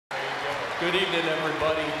Good evening,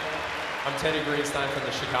 everybody. I'm Teddy Greenstein from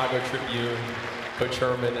the Chicago Tribune. Coach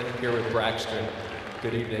Herman here with Braxton.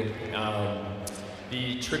 Good evening.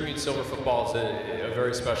 The Tribune Silver Football is a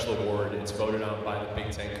very special award. It's voted on by the Big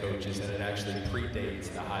Ten coaches, and it actually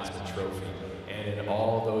predates the Heisman Trophy. And in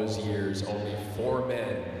all those years, only 4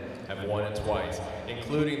 men have won it twice,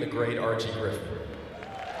 including the great Archie Griffin.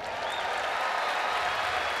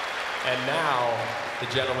 And now, the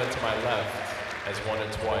gentleman to my left has won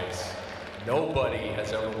it twice. Nobody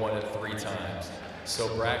has ever won it 3 times. So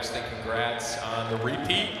Braxton, congrats on the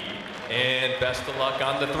repeat, and best of luck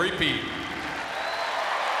on the three-peat.